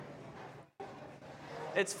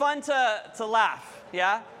It's fun to laugh,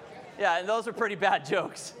 yeah? Yeah, and those are pretty bad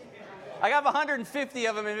jokes. I got 150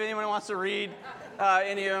 of them if anyone wants to read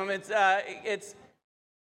any of them.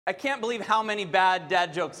 I can't believe how many bad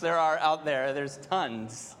dad jokes there are out there. There's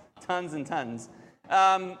tons and tons.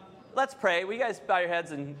 Let's pray. Will you guys bow your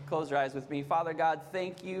heads and close your eyes with me? Father God,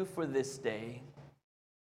 thank you for this day.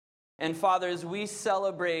 And Father, as we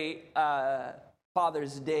celebrate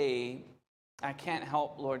Father's Day, I can't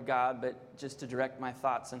help, Lord God, but just to direct my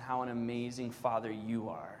thoughts on how an amazing Father you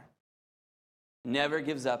are. Never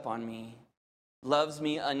gives up on me, loves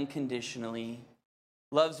me unconditionally,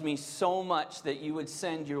 loves me so much that you would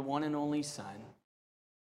send your one and only Son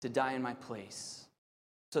to die in my place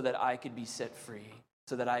so that I could be set free,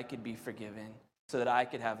 so that I could be forgiven, so that I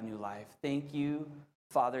could have new life. Thank you,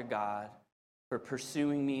 Father God, for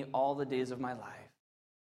pursuing me all the days of my life.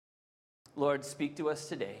 Lord, speak to us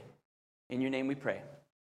today. In your name we pray.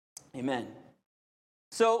 Amen.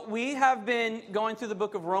 So we have been going through the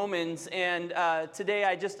book of Romans, and today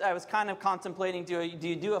I was kind of contemplating, do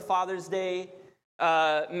you do a Father's Day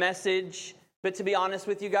message? But to be honest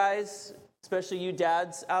with you guys, especially you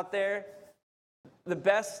dads out there, the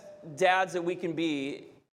best dads that we can be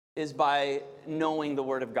is by knowing the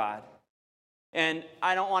Word of God. And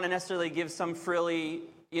I don't want to necessarily give some frilly,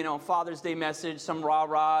 Father's Day message, some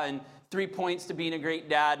rah-rah, and 3 points to being a great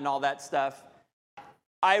dad and all that stuff.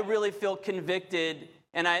 I really feel convicted,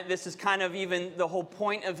 and this is kind of even the whole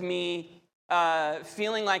point of me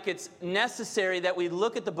feeling like it's necessary that we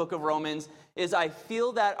look at the book of Romans, is I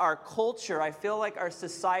feel that our culture, I feel like our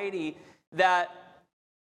society, that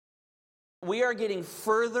we are getting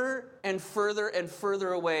further and further and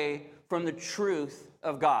further away from the truth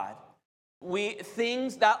of God.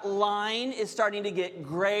 That line is starting to get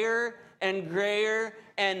grayer and grayer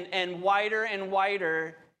and wider and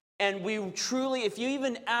wider. And we truly, if you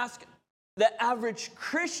even ask the average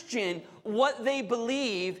Christian what they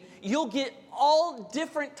believe, you'll get all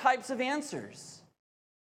different types of answers.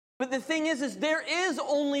 But the thing is there is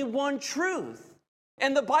only one truth.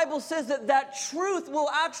 And the Bible says that truth will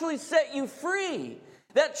actually set you free.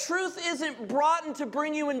 That truth isn't brought in to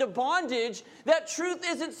bring you into bondage. That truth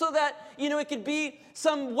isn't so that, it could be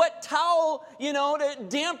some wet towel, to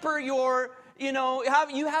damper your,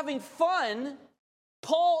 you having fun.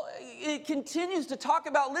 Paul, it continues to talk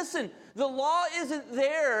about, listen, the law isn't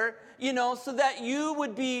there, so that you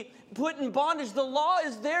would be put in bondage. The law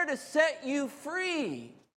is there to set you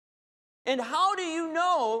free. And how do you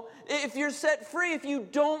know if you're set free if you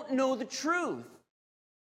don't know the truth?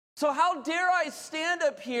 So how dare I stand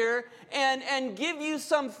up here and give you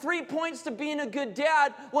some 3 points to being a good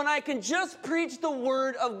dad when I can just preach the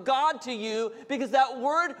word of God to you, because that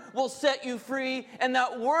word will set you free and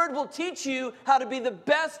that word will teach you how to be the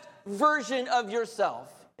best version of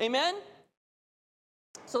yourself. Amen?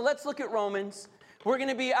 So let's look at Romans. We're going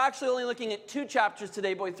to be actually only looking at 2 chapters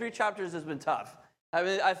today. Boy, 3 chapters has been tough.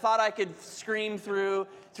 I thought I could scream through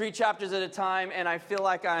 3 chapters at a time, and I feel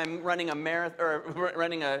like I'm running a marathon or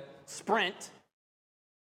running a sprint.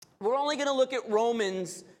 We're only going to look at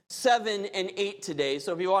Romans 7 and 8 today.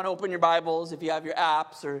 So if you want to open your Bibles, if you have your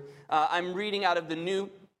apps, or I'm reading out of the New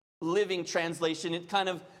Living Translation.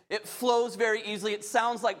 It flows very easily. It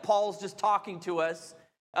sounds like Paul's just talking to us.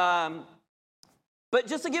 But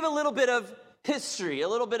just to give a little bit of history, a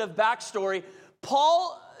little bit of backstory,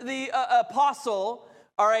 Paul, the apostle,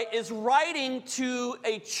 all right, is writing to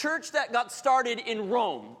a church that got started in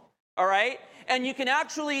Rome, all right? And you can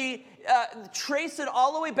actually trace it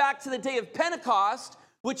all the way back to the day of Pentecost,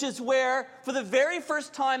 which is where, for the very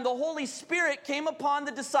first time, the Holy Spirit came upon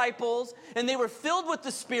the disciples, and they were filled with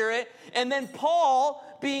the Spirit. And then Paul,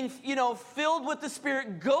 being, filled with the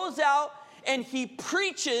Spirit, goes out and he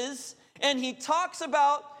preaches, and he talks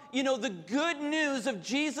about, the good news of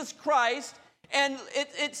Jesus Christ. And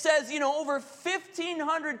it says, over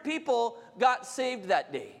 1,500 people got saved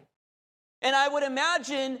that day. And I would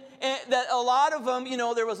imagine that a lot of them,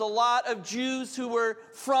 there was a lot of Jews who were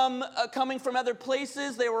coming from other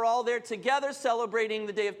places. They were all there together celebrating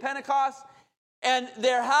the day of Pentecost. And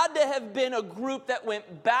there had to have been a group that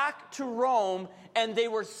went back to Rome, and they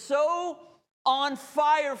were so on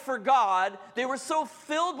fire for God, they were so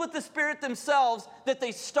filled with the Spirit themselves that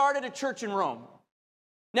they started a church in Rome.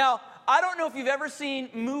 Now, I don't know if you've ever seen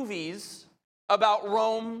movies about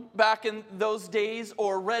Rome back in those days,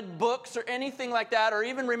 or read books or anything like that, or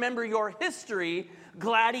even remember your history,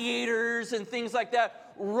 gladiators and things like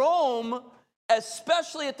that. Rome,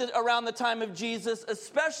 especially around the time of Jesus,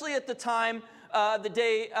 especially at the time, the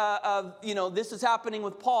day of, this is happening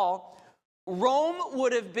with Paul, Rome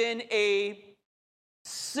would have been a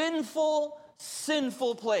sinful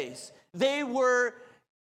place. They were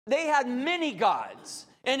they had many gods.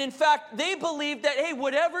 And in fact, they believed that, hey,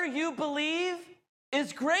 whatever you believe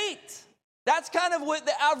is great. That's kind of what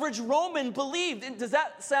the average Roman believed. And does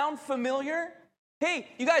that sound familiar? Hey,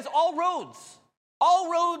 you guys, all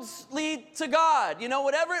roads lead to God. You know,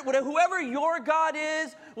 whoever your God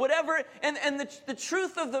is, whatever. And the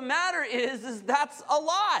truth of the matter is that's a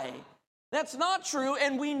lie. That's not true,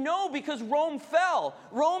 and we know because Rome fell.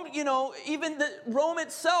 Rome, even Rome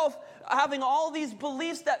itself, having all these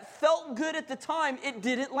beliefs that felt good at the time, it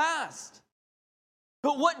didn't last.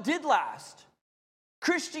 But what did last?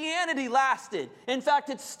 Christianity lasted. In fact,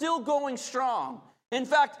 it's still going strong. In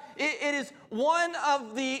fact, it is one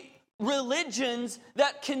of the religions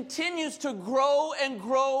that continues to grow and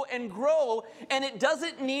grow and grow, and it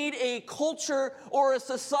doesn't need a culture or a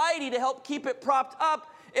society to help keep it propped up.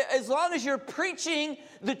 As long as you're preaching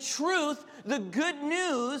the truth, the good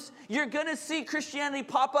news, you're going to see Christianity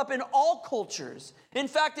pop up in all cultures. In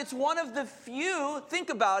fact, it's one of the few, think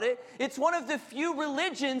about it, it's one of the few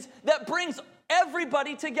religions that brings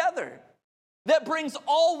everybody together, that brings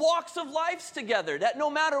all walks of life together, that no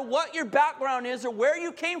matter what your background is or where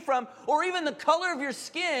you came from or even the color of your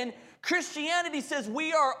skin, Christianity says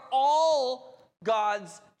we are all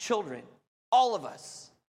God's children, all of us.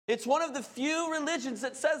 It's one of the few religions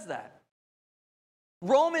that says that.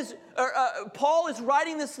 Paul is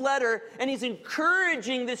writing this letter, and he's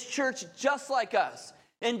encouraging this church just like us.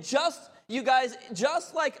 And just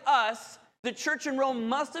like us, the church in Rome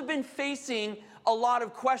must have been facing a lot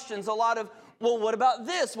of questions, a lot of, well, what about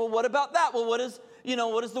this? Well, what about that? Well, what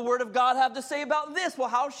does the Word of God have to say about this? Well,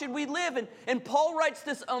 how should we live? And Paul writes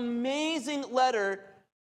this amazing letter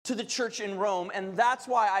to the church in Rome, and that's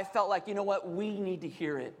why I felt like, you know what, we need to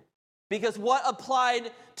hear it. Because what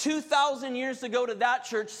applied 2,000 years ago to that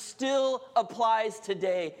church still applies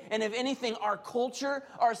today. And if anything, our culture,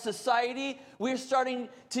 our society, we're starting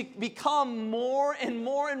to become more and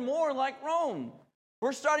more and more like Rome.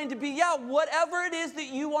 We're starting to be, whatever it is that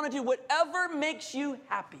you want to do, whatever makes you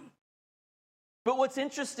happy. But what's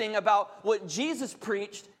interesting about what Jesus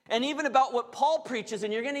preached, and even about what Paul preaches,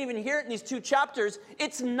 and you're going to even hear it in these 2 chapters,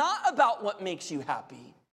 it's not about what makes you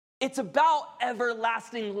happy. It's about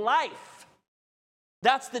everlasting life.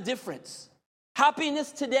 That's the difference.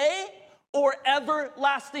 Happiness today or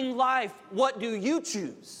everlasting life? What do you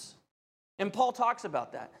choose? And Paul talks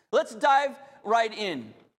about that. Let's dive right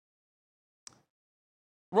in.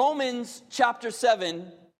 Romans chapter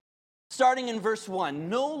 7, starting in verse 1.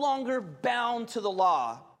 No longer bound to the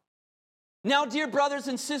law. Now, dear brothers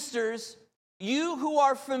and sisters, you who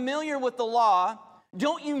are familiar with the law,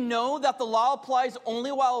 don't you know that the law applies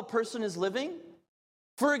only while a person is living?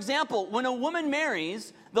 For example, when a woman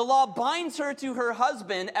marries, the law binds her to her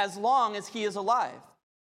husband as long as he is alive.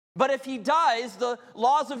 But if he dies, the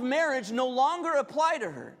laws of marriage no longer apply to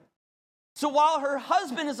her. So while her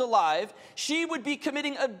husband is alive, she would be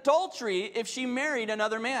committing adultery if she married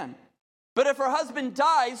another man. But if her husband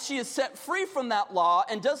dies, she is set free from that law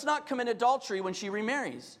and does not commit adultery when she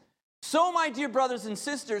remarries. So, my dear brothers and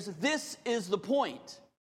sisters, this is the point.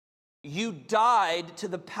 You died to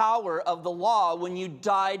the power of the law when you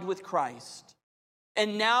died with Christ.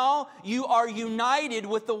 And now you are united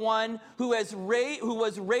with the one who was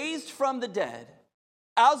raised from the dead.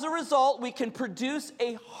 As a result, we can produce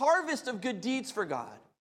a harvest of good deeds for God.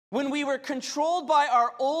 When we were controlled by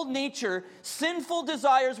our old nature, sinful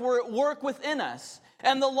desires were at work within us,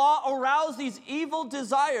 and the law aroused these evil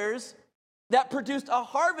desires that produced a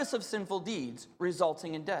harvest of sinful deeds,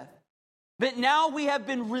 resulting in death. But now we have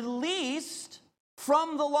been released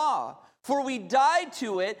from the law, for we died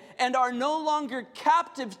to it and are no longer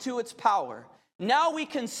captive to its power. Now we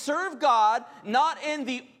can serve God not in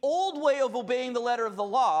the old way of obeying the letter of the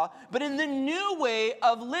law, but in the new way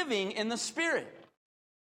of living in the Spirit.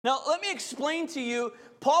 Now, let me explain to you,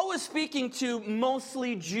 Paul was speaking to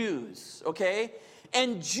mostly Jews, okay?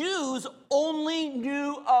 And Jews only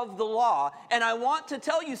knew of the law. And I want to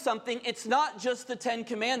tell you something, it's not just the 10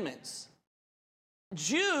 Commandments.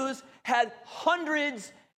 Jews had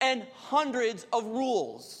hundreds and hundreds of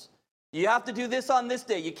rules. You have to do this on this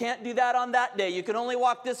day. You can't do that on that day. You can only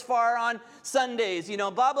walk this far on Sundays. Blah,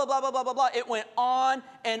 blah, blah, blah, blah, blah, blah. It went on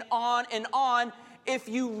and on and on. If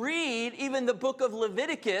you read even the book of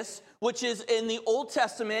Leviticus, which is in the Old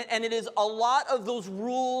Testament, and it is a lot of those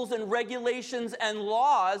rules and regulations and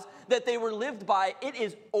laws that they were lived by, it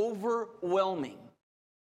is overwhelming.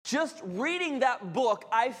 Just reading that book,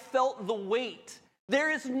 I felt the weight.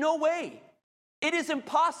 There is no way. It is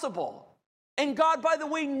impossible. And God, by the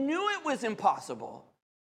way, knew it was impossible.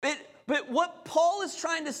 But what Paul is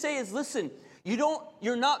trying to say is, listen,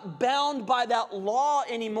 You're not bound by that law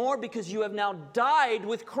anymore because you have now died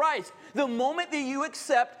with Christ. The moment that you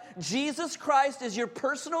accept Jesus Christ as your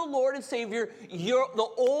personal Lord and Savior, the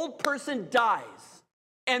old person dies.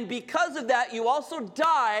 And because of that, you also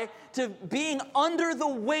die to being under the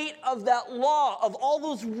weight of that law, of all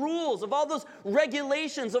those rules, of all those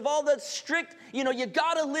regulations, of all that strict, you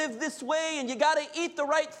got to live this way, and you got to eat the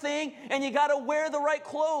right thing, and you got to wear the right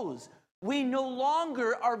clothes. We no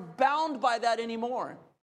longer are bound by that anymore.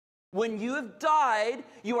 When you have died,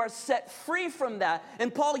 you are set free from that.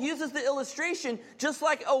 And Paul uses the illustration, just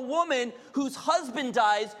like a woman whose husband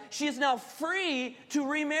dies, she is now free to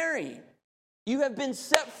remarry. You have been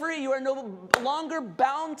set free. You are no longer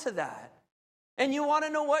bound to that. And you want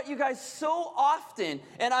to know what, you guys? So often,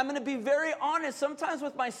 and I'm going to be very honest, sometimes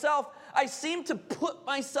with myself, I seem to put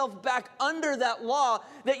myself back under that law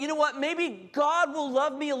that, maybe God will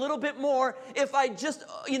love me a little bit more if I just,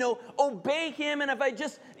 obey him, and if I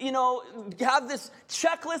just, have this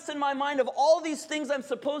checklist in my mind of all these things I'm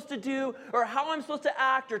supposed to do, or how I'm supposed to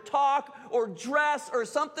act or talk or dress or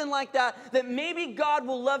something like that, that maybe God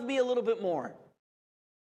will love me a little bit more.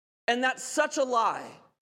 And that's such a lie,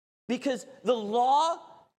 because the law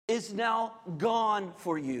is now gone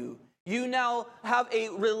for you. You now have a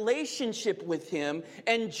relationship with him.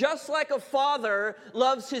 And just like a father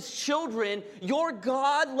loves his children, your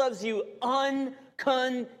God loves you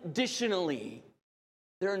unconditionally.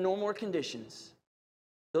 There are no more conditions.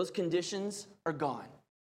 Those conditions are gone.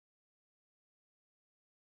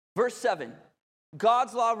 Verse 7,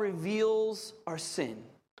 God's law reveals our sin.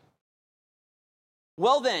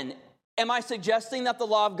 Well then, am I suggesting that the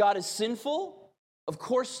law of God is sinful? Of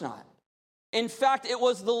course not. In fact, it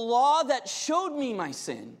was the law that showed me my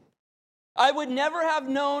sin. I would never have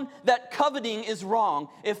known that coveting is wrong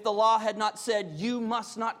if the law had not said, you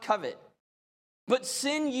must not covet. But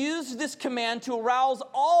sin used this command to arouse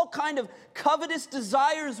all kind of covetous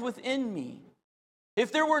desires within me.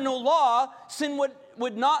 If there were no law, sin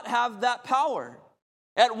would not have that power.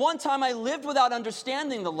 At one time, I lived without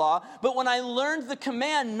understanding the law, but when I learned the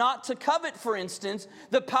command not to covet, for instance,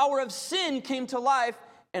 the power of sin came to life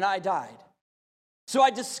and I died. So I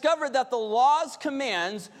discovered that the law's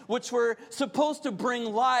commands, which were supposed to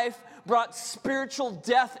bring life, brought spiritual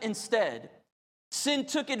death instead. Sin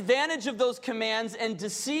took advantage of those commands and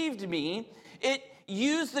deceived me. It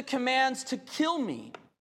used the commands to kill me.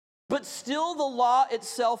 But still the law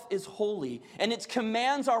itself is holy, and its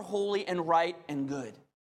commands are holy and right and good.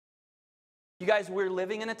 You guys, we're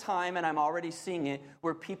living in a time, and I'm already seeing it,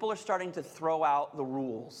 where people are starting to throw out the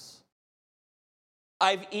rules.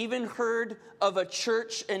 I've even heard of a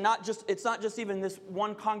church, and it's not just even this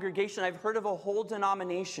one congregation. I've heard of a whole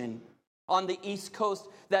denomination on the East Coast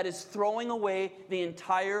that is throwing away the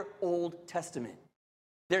entire Old Testament.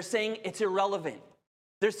 They're saying it's irrelevant.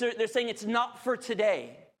 They're saying it's not for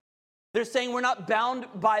today. They're saying we're not bound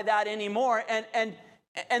by that anymore.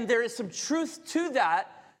 And there is some truth to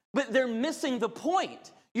that, but they're missing the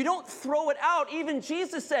point. You don't throw it out. Even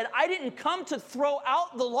Jesus said, I didn't come to throw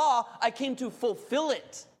out the law. I came to fulfill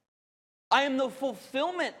it. I am the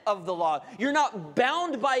fulfillment of the law. You're not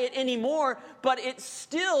bound by it anymore, but it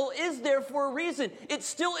still is there for a reason. It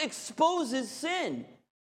still exposes sin.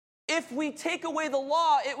 If we take away the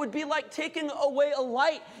law, it would be like taking away a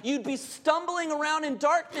light. You'd be stumbling around in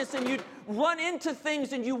darkness, and you'd run into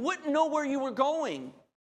things, and you wouldn't know where you were going.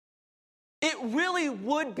 It really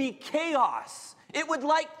would be chaos. It would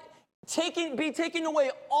be taking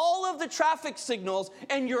away all of the traffic signals,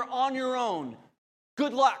 and you're on your own.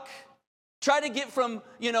 Good luck. Try to get from,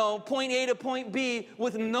 point A to point B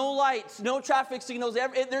with no lights, no traffic signals.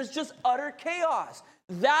 There's just utter chaos.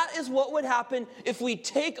 That is what would happen if we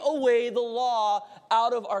take away the law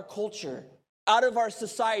out of our culture, out of our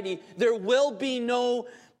society. There will be no,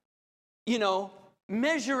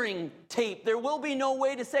 measuring tape. There will be no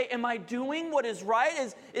way to say, am I doing what is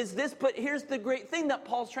right? Is this? But here's the great thing that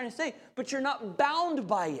Paul's trying to say. But you're not bound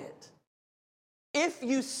by it. If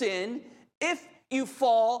you sin, if you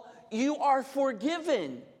fall, you are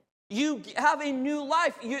forgiven. You have a new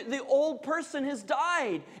life. The old person has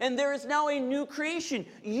died, and there is now a new creation.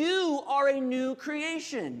 You are a new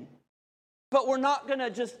creation. But we're not going to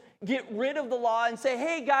just get rid of the law and say,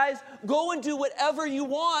 hey, guys, go and do whatever you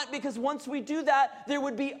want, because once we do that, there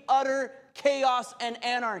would be utter chaos and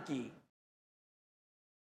anarchy.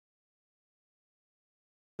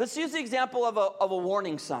 Let's use the example of a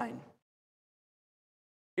warning sign.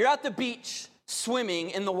 You're at the beach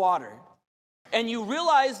swimming in the water, and you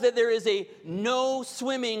realize that there is a no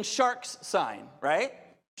swimming sharks sign, right?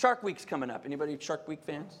 Shark Week's coming up. Anybody Shark Week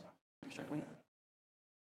fans? Shark Week?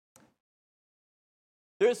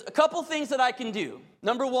 There's a couple things that I can do.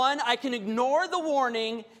 Number one, I can ignore the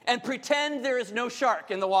warning and pretend there is no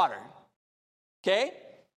shark in the water. Okay?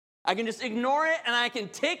 I can just ignore it and I can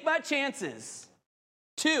take my chances.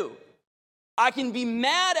 Two, I can be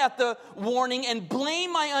mad at the warning and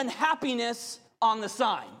blame my unhappiness on the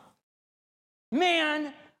sign.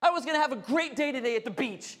 Man, I was going to have a great day today at the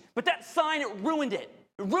beach, but that sign, it ruined it.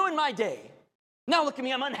 It ruined my day. Now look at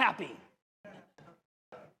me, I'm unhappy.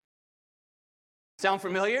 Sound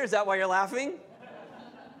familiar? Is that why you're laughing?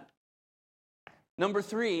 Number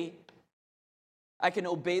three, I can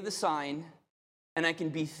obey the sign and I can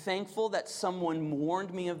be thankful that someone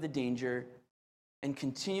warned me of the danger and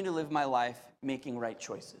continue to live my life making right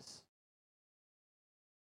choices.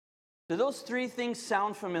 Do those three things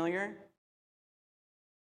sound familiar?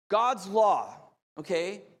 God's law,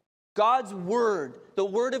 okay? God's word, the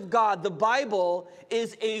word of God, the Bible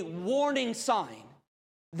is a warning sign.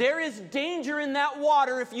 There is danger in that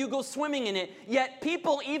water if you go swimming in it. Yet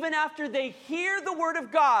people, even after they hear the word of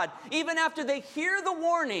God, even after they hear the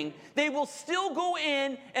warning, they will still go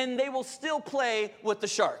in and they will still play with the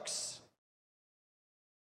sharks.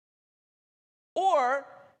 Or,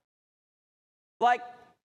 like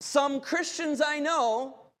some Christians I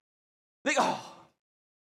know, they go, oh,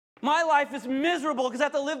 my life is miserable because I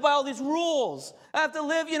have to live by all these rules. I have to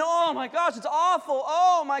live, oh my gosh, it's awful.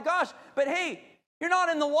 Oh my gosh. But hey, you're not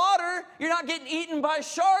in the water. You're not getting eaten by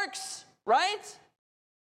sharks, right?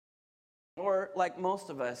 Or like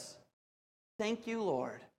most of us, thank you,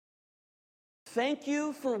 Lord. Thank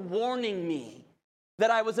you for warning me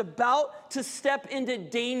that I was about to step into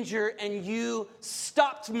danger and you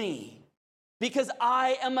stopped me. Because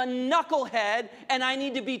I am a knucklehead and I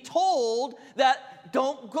need to be told that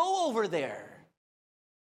don't go over there.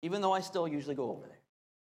 Even though I still usually go over there.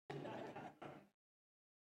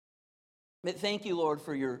 But thank you, Lord,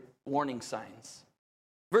 for your warning signs.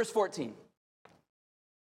 Verse 14.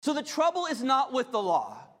 So the trouble is not with the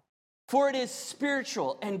law, for it is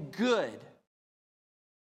spiritual and good.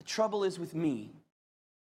 The trouble is with me,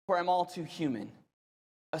 for I'm all too human,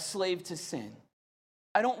 a slave to sin.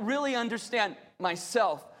 I don't really understand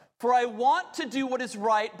myself, for I want to do what is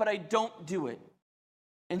right, but I don't do it.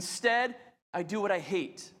 Instead, I do what I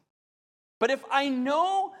hate. But if I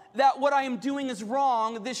know that what I am doing is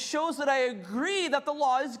wrong, this shows that I agree that the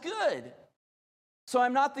law is good. So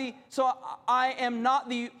I am not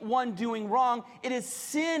the one doing wrong. It is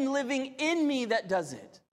sin living in me that does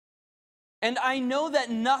it. And I know that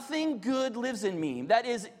nothing good lives in me, that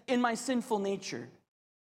is in my sinful nature.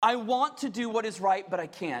 I want to do what is right, but I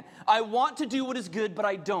can't. I want to do what is good, but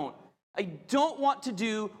I don't. I don't want to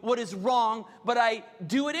do what is wrong, but I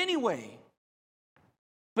do it anyway.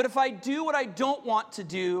 But if I do what I don't want to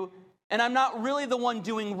do, and I'm not really the one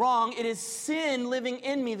doing wrong, it is sin living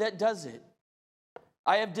in me that does it.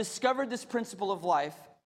 I have discovered this principle of life,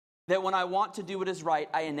 that when I want to do what is right,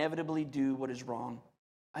 I inevitably do what is wrong.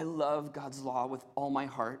 I love God's law with all my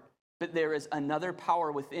heart, but there is another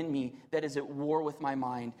power within me that is at war with my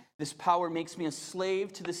mind. This power makes me a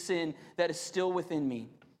slave to the sin that is still within me.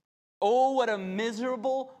 Oh, what a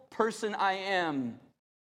miserable person I am.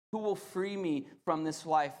 Who will free me from this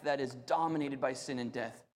life that is dominated by sin and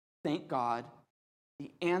death? Thank God.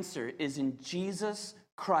 The answer is in Jesus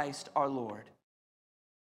Christ our Lord.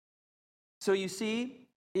 So you see,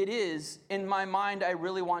 it is, in my mind, I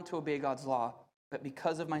really want to obey God's law, but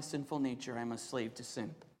because of my sinful nature, I'm a slave to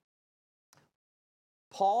sin.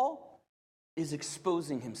 Paul is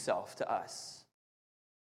exposing himself to us.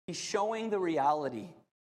 He's showing the reality.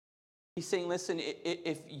 He's saying, listen,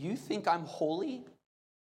 if you think I'm holy,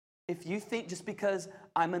 if you think just because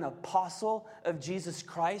I'm an apostle of Jesus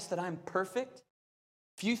Christ that I'm perfect,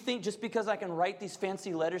 if you think just because I can write these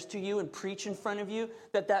fancy letters to you and preach in front of you,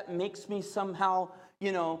 that makes me somehow,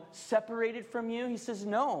 separated from you, he says,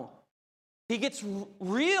 no. He gets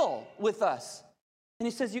real with us. And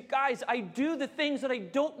he says, you guys, I do the things that I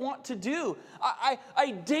don't want to do.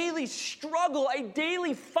 I daily struggle. I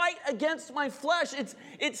daily fight against my flesh.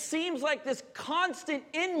 It seems like this constant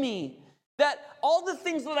in me. That all the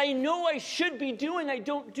things that I know I should be doing, I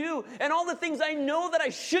don't do. And all the things I know that I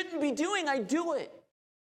shouldn't be doing, I do it.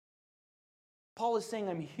 Paul is saying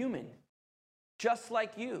I'm human, just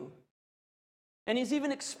like you. And he's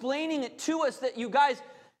even explaining it to us that you guys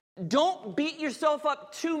don't beat yourself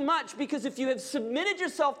up too much, because if you have submitted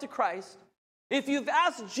yourself to Christ, if you've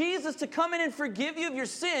asked Jesus to come in and forgive you of your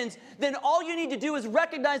sins, then all you need to do is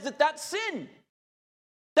recognize that that's sin.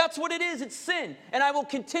 That's what it is. It's sin. And I will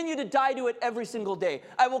continue to die to it every single day.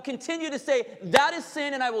 I will continue to say, that is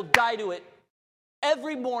sin, and I will die to it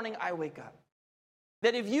every morning I wake up.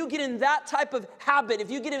 That if you get in that type of habit, if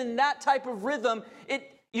you get in that type of rhythm,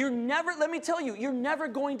 let me tell you, you're never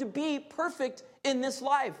going to be perfect in this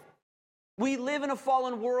life. We live in a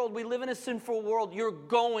fallen world. We live in a sinful world. You're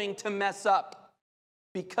going to mess up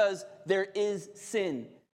because there is sin.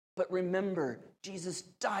 But remember, Jesus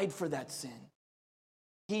died for that sin.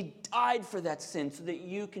 He died for that sin so that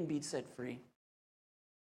you can be set free.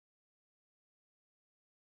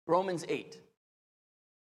 Romans 8.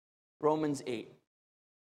 Romans 8,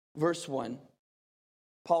 verse 1.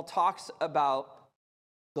 Paul talks about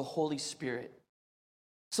the Holy Spirit.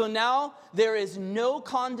 So now there is no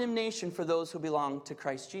condemnation for those who belong to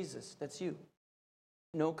Christ Jesus. That's you.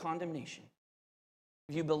 No condemnation.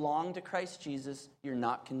 If you belong to Christ Jesus, you're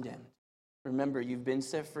not condemned. Remember, you've been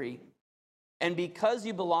set free. And because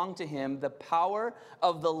you belong to him, the power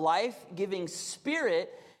of the life-giving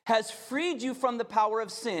Spirit has freed you from the power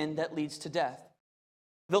of sin that leads to death.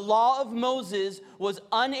 The law of Moses was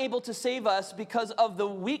unable to save us because of the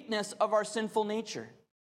weakness of our sinful nature.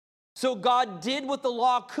 So God did what the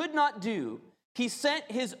law could not do. He sent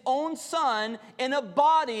his own Son in a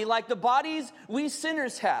body like the bodies we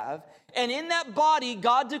sinners have. And in that body,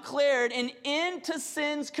 God declared an end to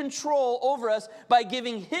sin's control over us by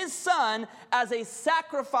giving his Son as a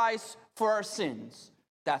sacrifice for our sins.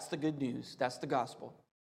 That's the good news. That's the gospel.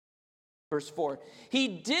 Verse 4. He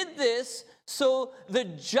did this so the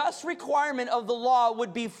just requirement of the law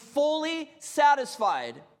would be fully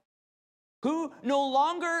satisfied, who no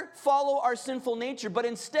longer follow our sinful nature, but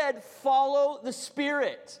instead follow the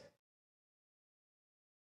Spirit.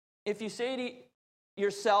 If you say to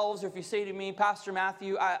yourselves, or if you say to me, Pastor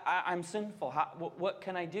Matthew, I'm sinful, what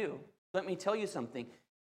can I do? Let me tell you something.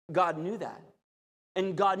 God knew that.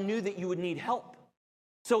 And God knew that you would need help.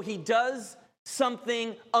 So he does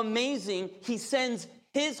something amazing. He sends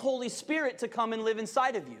his Holy Spirit to come and live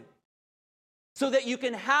inside of you, so that you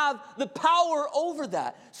can have the power over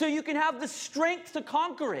that, so you can have the strength to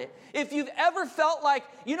conquer it. If you've ever felt like,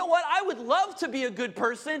 you know what, I would love to be a good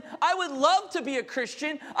person, I would love to be a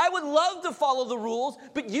Christian, I would love to follow the rules,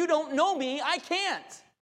 but you don't know me, I can't.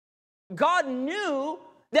 God knew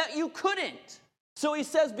that you couldn't. So he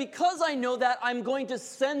says, because I know that, I'm going to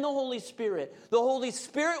send the Holy Spirit. The Holy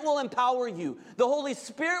Spirit will empower you. The Holy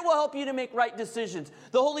Spirit will help you to make right decisions.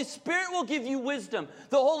 The Holy Spirit will give you wisdom.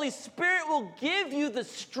 The Holy Spirit will give you the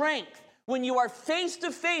strength when you are face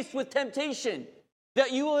to face with temptation,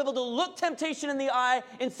 that you will be able to look temptation in the eye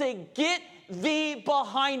and say, get thee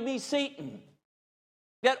behind me, Satan.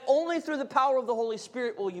 That only through the power of the Holy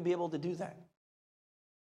Spirit will you be able to do that.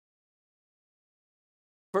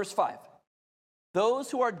 Verse 5.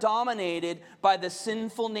 Those who are dominated by the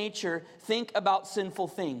sinful nature think about sinful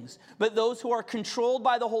things. But those who are controlled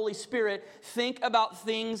by the Holy Spirit think about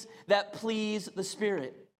things that please the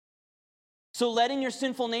Spirit. So letting your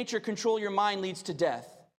sinful nature control your mind leads to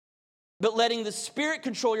death. But letting the Spirit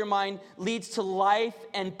control your mind leads to life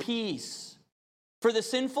and peace. For the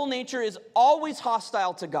sinful nature is always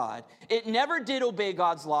hostile to God. It never did obey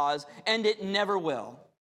God's laws, and it never will.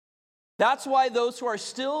 That's why those who are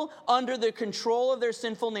still under the control of their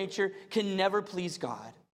sinful nature can never please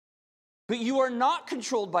God. But you are not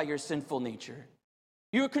controlled by your sinful nature.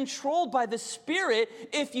 You are controlled by the Spirit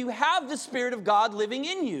if you have the Spirit of God living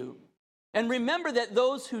in you. And remember that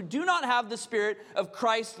those who do not have the Spirit of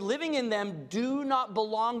Christ living in them do not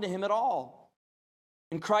belong to him at all.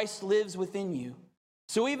 And Christ lives within you.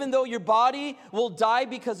 So even though your body will die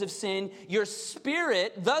because of sin, your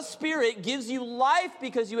spirit, the Spirit, gives you life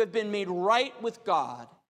because you have been made right with God.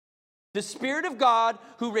 The Spirit of God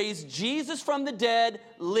who raised Jesus from the dead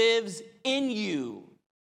lives in you.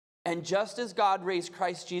 And just as God raised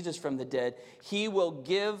Christ Jesus from the dead, he will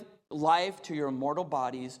give life to your mortal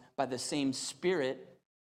bodies by the same Spirit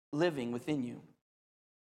living within you.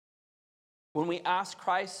 When we ask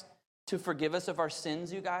Christ to forgive us of our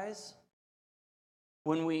sins, you guys,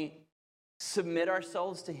 when we submit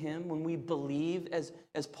ourselves to him, when we believe, as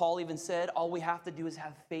Paul even said, all we have to do is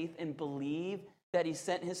have faith and believe that he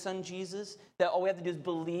sent his son Jesus, that all we have to do is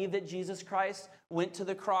believe that Jesus Christ went to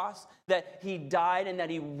the cross, that he died and that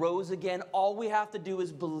he rose again. All we have to do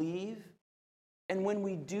is believe. And when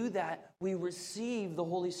we do that, we receive the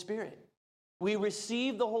Holy Spirit. We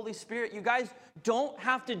receive the Holy Spirit. You guys don't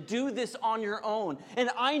have to do this on your own.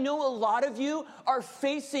 And I know a lot of you are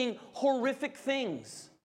facing horrific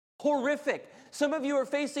things. Horrific. Some of you are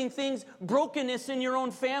facing things, brokenness in your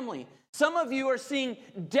own family. Some of you are seeing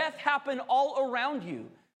death happen all around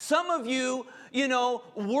you. Some of you,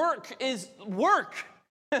 work is work.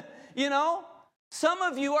 Some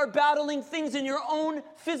of you are battling things in your own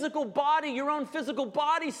physical body. Your own physical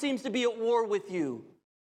body seems to be at war with you.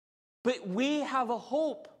 But we have a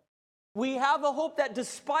hope. We have a hope that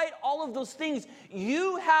despite all of those things,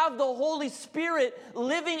 you have the Holy Spirit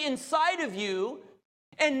living inside of you,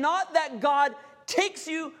 and not that God takes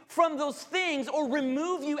you from those things or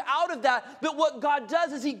remove you out of that, but what God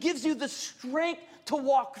does is he gives you the strength to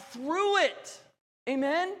walk through it.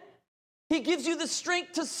 Amen? He gives you the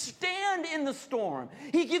strength to stand in the storm.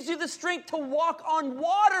 He gives you the strength to walk on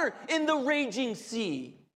water in the raging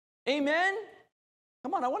sea. Amen?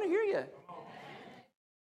 Come on, I want to hear you.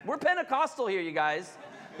 We're Pentecostal here, you guys.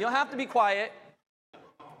 You don't have to be quiet.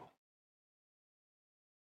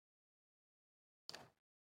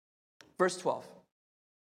 Verse 12.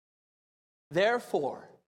 Therefore,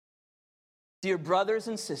 dear brothers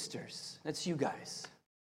and sisters, that's you guys,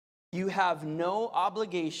 you have no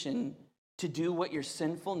obligation to do what your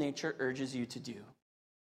sinful nature urges you to do.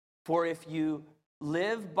 For if you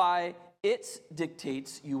live by its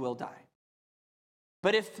dictates, you will die.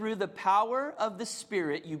 But if through the power of the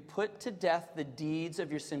Spirit you put to death the deeds of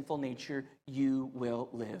your sinful nature, you will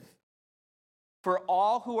live. For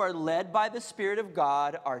all who are led by the Spirit of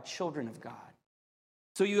God are children of God.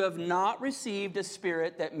 So you have not received a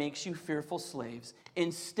spirit that makes you fearful slaves.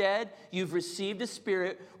 Instead, you've received a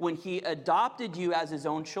spirit when he adopted you as his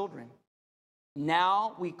own children.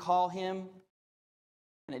 Now we call him,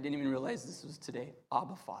 and I didn't even realize this was today,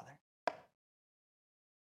 Abba, Father.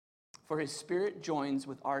 For his Spirit joins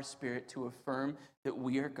with our spirit to affirm that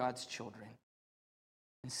we are God's children.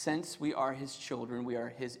 And since we are his children, we are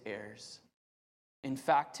his heirs. In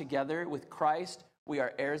fact, together with Christ, we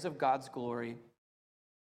are heirs of God's glory.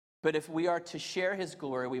 But if we are to share his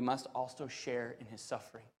glory, we must also share in his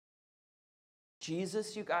suffering.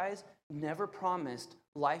 Jesus, you guys, never promised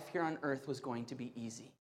life here on earth was going to be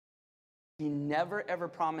easy. He never, ever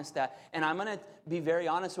promised that. And I'm going to be very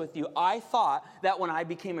honest with you. I thought that when I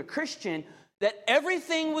became a Christian, that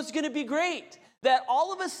everything was going to be great. That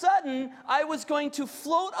all of a sudden, I was going to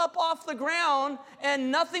float up off the ground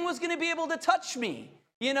and nothing was going to be able to touch me.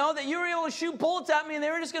 You know, that you were able to shoot bullets at me and they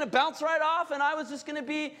were just going to bounce right off and I was just going to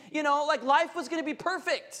be, you know, like life was going to be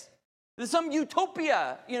perfect. There's some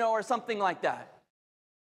utopia, you know, or something like that.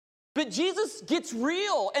 But Jesus gets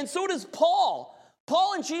real, and so does Paul.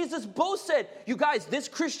 Paul and Jesus both said, you guys, this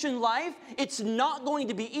Christian life, it's not going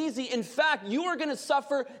to be easy. In fact, you are going to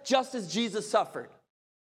suffer just as Jesus suffered.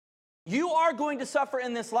 You are going to suffer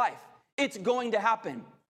in this life. It's going to happen.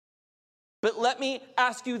 But let me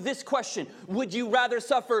ask you this question. Would you rather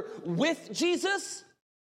suffer with Jesus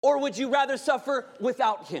or would you rather suffer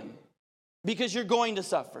without him? Because you're going to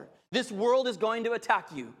suffer. This world is going to attack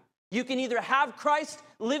you. You can either have Christ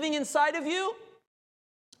living inside of you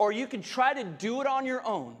or you can try to do it on your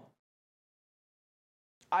own.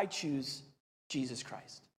 I choose Jesus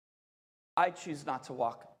Christ. I choose not to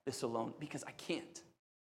walk this alone because I can't.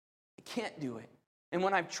 I can't do it. And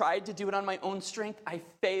when I've tried to do it on my own strength, I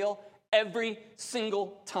fail every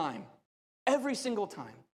single time. Every single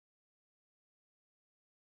time.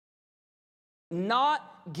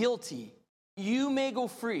 Not guilty. You may go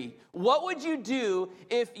free. What would you do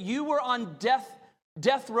if you were on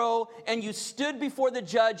death row and you stood before the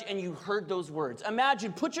judge and you heard those words?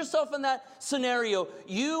 Imagine, put yourself in that scenario.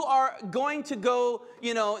 You are going to go,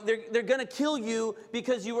 you know, they're going to kill you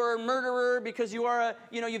because you are a murderer, because you are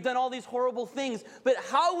you've done all these horrible things. But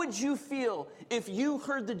how would you feel if you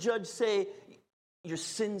heard the judge say, your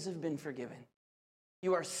sins have been forgiven?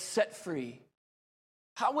 You are set free.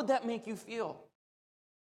 How would that make you feel?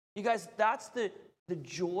 You guys, that's the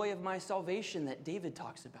joy of my salvation that David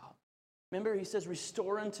talks about. Remember, he says,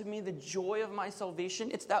 restore unto me the joy of my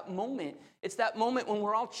salvation. It's that moment. It's that moment when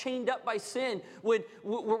we're all chained up by sin, when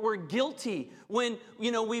we're guilty, when,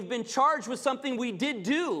 we've been charged with something we did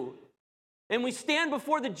do. And we stand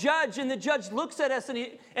before the judge, and the judge looks at us,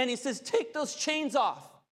 and he says, take those chains off.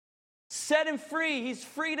 Set him free. He's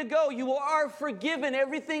free to go. You are forgiven.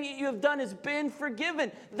 Everything that you have done has been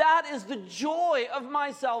forgiven. That is the joy of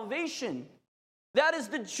my salvation. That is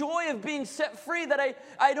the joy of being set free, that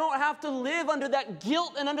I don't have to live under that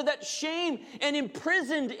guilt and under that shame and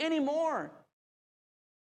imprisoned anymore.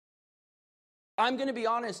 I'm going to be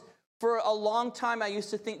honest. For a long time, I used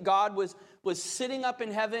to think God was sitting up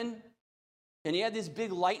in heaven, and he had these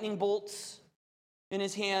big lightning bolts in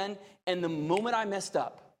his hand, and the moment I messed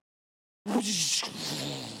up,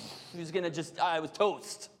 he was going to I was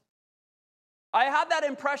toast. I had that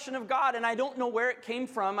impression of God, and I don't know where it came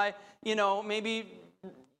from. Maybe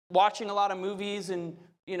watching a lot of movies and,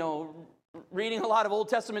 reading a lot of Old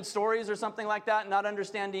Testament stories or something like that, not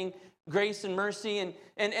understanding grace and mercy.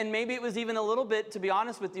 And maybe it was even a little bit, to be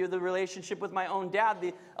honest with you, the relationship with my own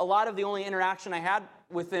dad. A lot of the only interaction I had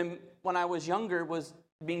with him when I was younger was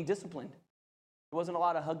being disciplined. There wasn't a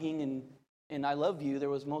lot of hugging and I love you. There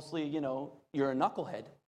was mostly, you're a knucklehead.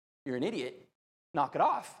 You're an idiot. Knock it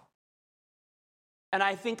off. And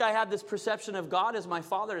I think I had this perception of God as my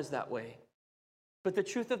father is that way. But the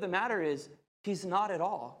truth of the matter is, he's not at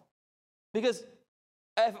all. Because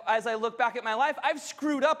as I look back at my life, I've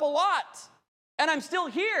screwed up a lot. And I'm still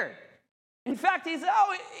here. In fact,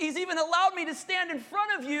 he's even allowed me to stand in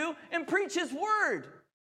front of you and preach his word.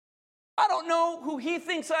 I don't know who he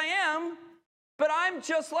thinks I am, but I'm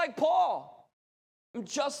just like Paul. I'm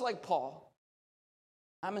just like Paul.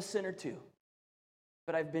 I'm a sinner too.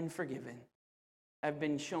 But I've been forgiven. I've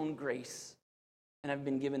been shown grace. And I've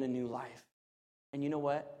been given a new life. And you know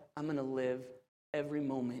what? I'm going to live every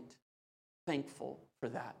moment thankful for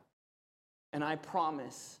that. And I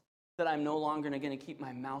promise that I'm no longer going to keep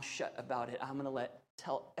my mouth shut about it. I'm going to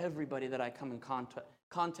tell everybody that I come in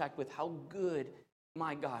contact with how good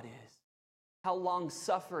my God is, how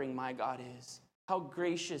long-suffering my God is, how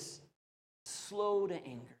gracious, slow to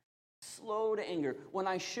anger. When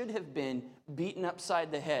I should have been beaten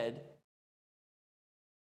upside the head,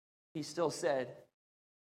 he still said,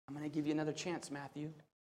 I'm going to give you another chance, Matthew.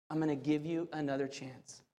 I'm going to give you another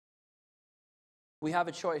chance. We have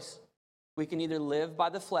a choice. We can either live by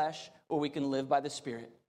the flesh or we can live by the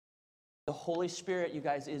Spirit. The Holy Spirit, you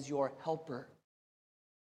guys, is your helper.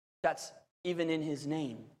 That's even in his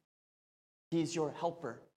name. He's your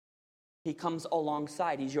helper. He comes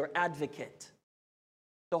alongside. He's your advocate.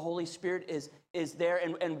 The Holy Spirit is there.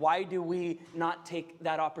 And why do we not take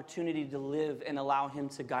that opportunity to live and allow him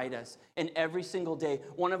to guide us? And every single day,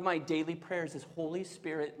 one of my daily prayers is, Holy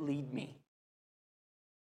Spirit, lead me.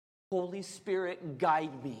 Holy Spirit,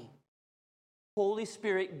 guide me. Holy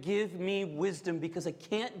Spirit, give me wisdom because I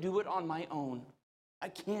can't do it on my own. I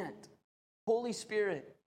can't. Holy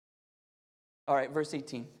Spirit. All right, verse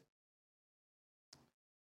 18.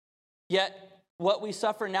 Yet what we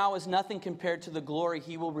suffer now is nothing compared to the glory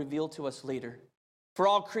he will reveal to us later. For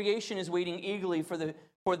all creation is waiting eagerly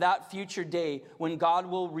for that future day when God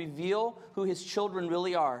will reveal who his children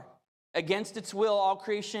really are. Against its will, all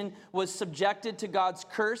creation was subjected to God's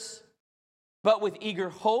curse, but with eager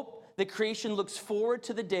hope, the creation looks forward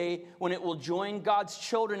to the day when it will join God's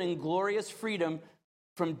children in glorious freedom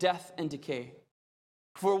from death and decay.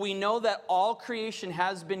 For we know that all creation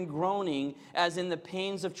has been groaning as in the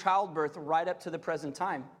pains of childbirth right up to the present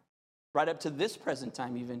time, right up to this present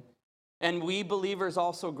time even. And we believers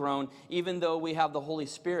also groan, even though we have the Holy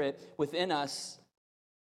Spirit within us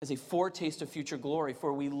as a foretaste of future glory,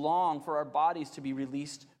 for we long for our bodies to be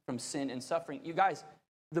released from sin and suffering. You guys,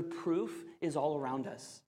 the proof is all around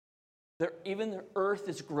us. Even the earth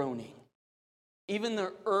is groaning. Even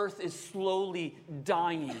the earth is slowly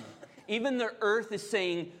dying. Even the earth is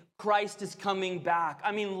saying, Christ is coming back.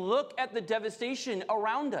 I mean, look at the devastation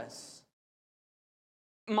around us.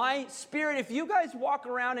 My spirit, if you guys walk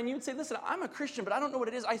around and you'd say, listen, I'm a Christian, but I don't know what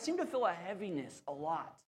it is. I seem to feel a heaviness a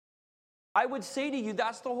lot. I would say to you,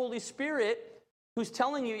 that's the Holy Spirit who's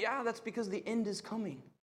telling you, yeah, that's because the end is coming.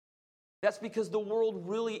 That's because the world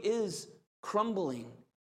really is crumbling.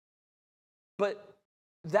 But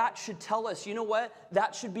that should tell us, you know what?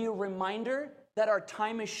 That should be a reminder that our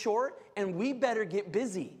time is short and we better get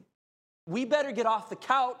busy. We better get off the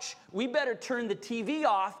couch. We better turn the TV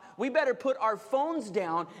off. We better put our phones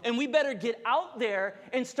down and we better get out there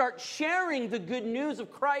and start sharing the good news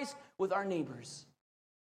of Christ with our neighbors,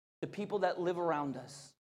 the people that live around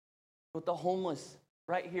us, with the homeless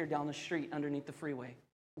right here down the street underneath the freeway.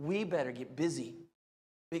 We better get busy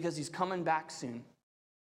because he's coming back soon.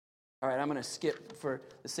 All right, I'm going to skip for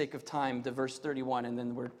the sake of time to verse 31, and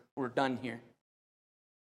then we're done here.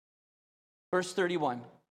 Verse 31.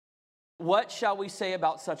 What shall we say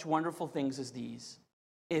about such wonderful things as these?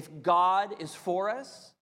 If God is for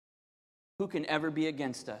us, who can ever be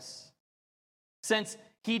against us? Since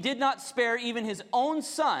he did not spare even his own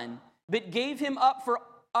son, but gave him up for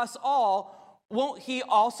us all, won't he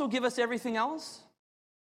also give us everything else?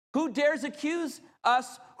 Who dares accuse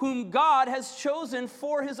us whom God has chosen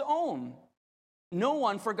for his own? No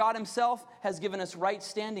one, for God himself has given us right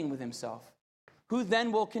standing with himself. Who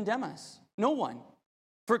then will condemn us? No one.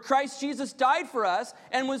 For Christ Jesus died for us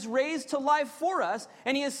and was raised to life for us,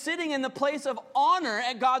 and he is sitting in the place of honor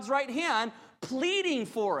at God's right hand, pleading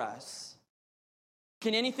for us.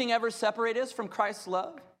 Can anything ever separate us from Christ's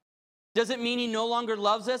love? Does it mean he no longer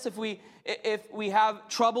loves us if we have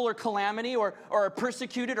trouble or calamity or are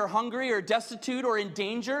persecuted or hungry or destitute or in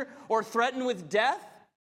danger or threatened with death?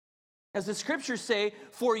 As the scriptures say,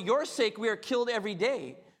 for your sake we are killed every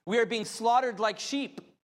day. We are being slaughtered like sheep.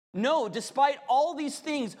 No, despite all these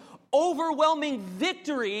things, overwhelming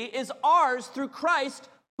victory is ours through Christ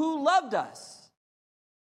who loved us.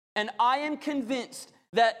 And I am convinced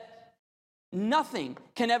that nothing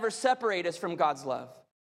can ever separate us from God's love.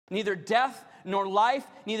 Neither death nor life,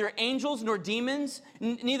 neither angels nor demons,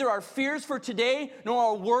 neither our fears for today nor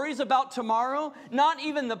our worries about tomorrow, not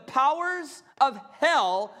even the powers of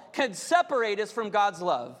hell can separate us from God's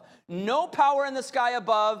love. No power in the sky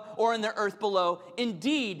above or in the earth below.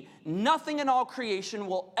 Indeed, nothing in all creation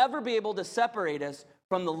will ever be able to separate us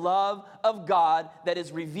from the love of God that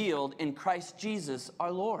is revealed in Christ Jesus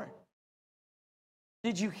our Lord.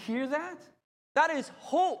 Did you hear that? That is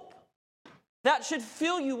hope. That should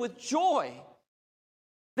fill you with joy.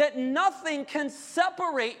 That nothing can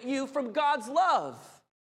separate you from God's love.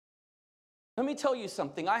 Let me tell you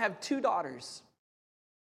something. I have 2 daughters.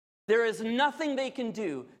 There is nothing they can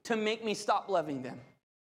do to make me stop loving them.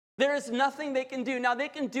 There is nothing they can do. Now, they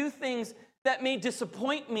can do things that may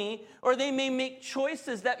disappoint me, or they may make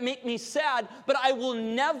choices that make me sad, but I will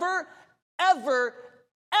never, ever,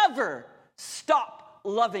 ever stop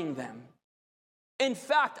loving them. In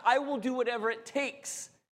fact, I will do whatever it takes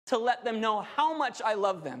to let them know how much I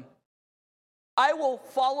love them. I will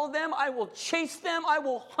follow them, I will chase them, I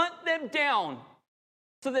will hunt them down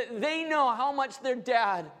so that they know how much their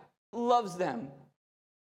dad loves them.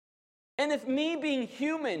 And if me being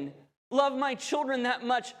human love my children that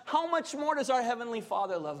much, how much more does our Heavenly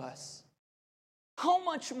Father love us? How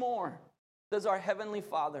much more does our Heavenly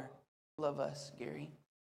Father love us, Gary?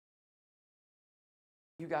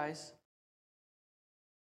 You guys,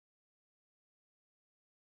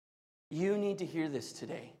 you need to hear this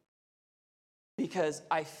today, because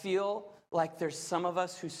I feel like there's some of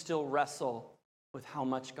us who still wrestle with how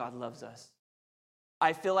much God loves us.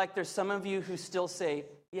 I feel like there's some of you who still say,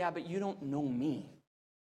 yeah, but you don't know me.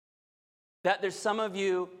 That there's some of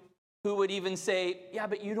you who would even say, yeah,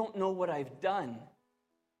 but you don't know what I've done.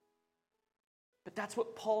 But that's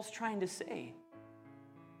what Paul's trying to say.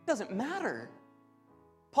 It doesn't matter.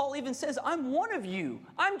 Paul even says, I'm one of you.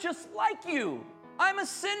 I'm just like you. I'm a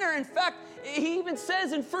sinner. In fact, he even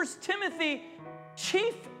says in 1 Timothy,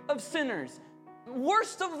 chief of sinners,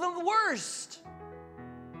 worst of the worst.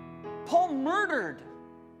 Paul murdered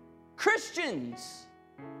Christians,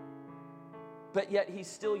 but yet he's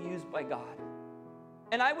still used by God.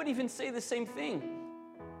 And I would even say the same thing.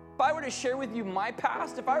 If I were to share with you my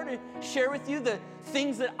past, if I were to share with you the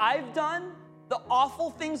things that I've done, the awful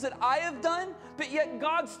things that I have done, but yet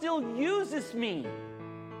God still uses me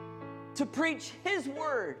to preach his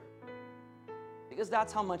word, because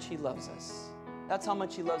that's how much he loves us. That's how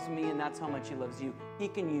much he loves me, and that's how much he loves you. He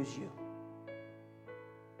can use you.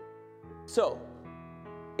 So,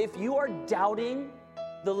 if you are doubting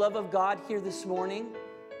the love of God here this morning,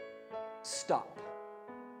 stop.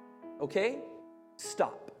 Okay?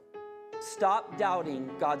 Stop. Stop doubting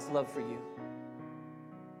God's love for you.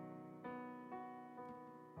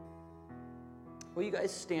 Will you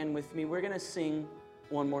guys stand with me? We're going to sing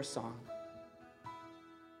one more song.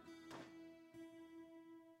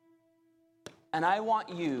 And I want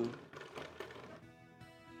you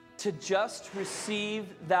to just receive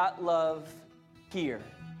that love here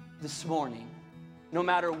this morning. No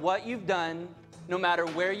matter what you've done, no matter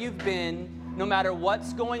where you've been, no matter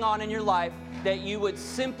what's going on in your life, that you would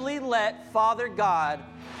simply let Father God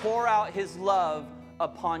pour out his love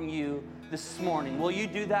upon you this morning. Will you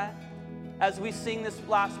do that? As we sing this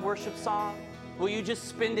last worship song, will you just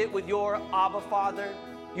spend it with your Abba Father,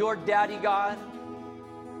 your Daddy God?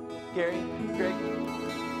 Gary, Greg?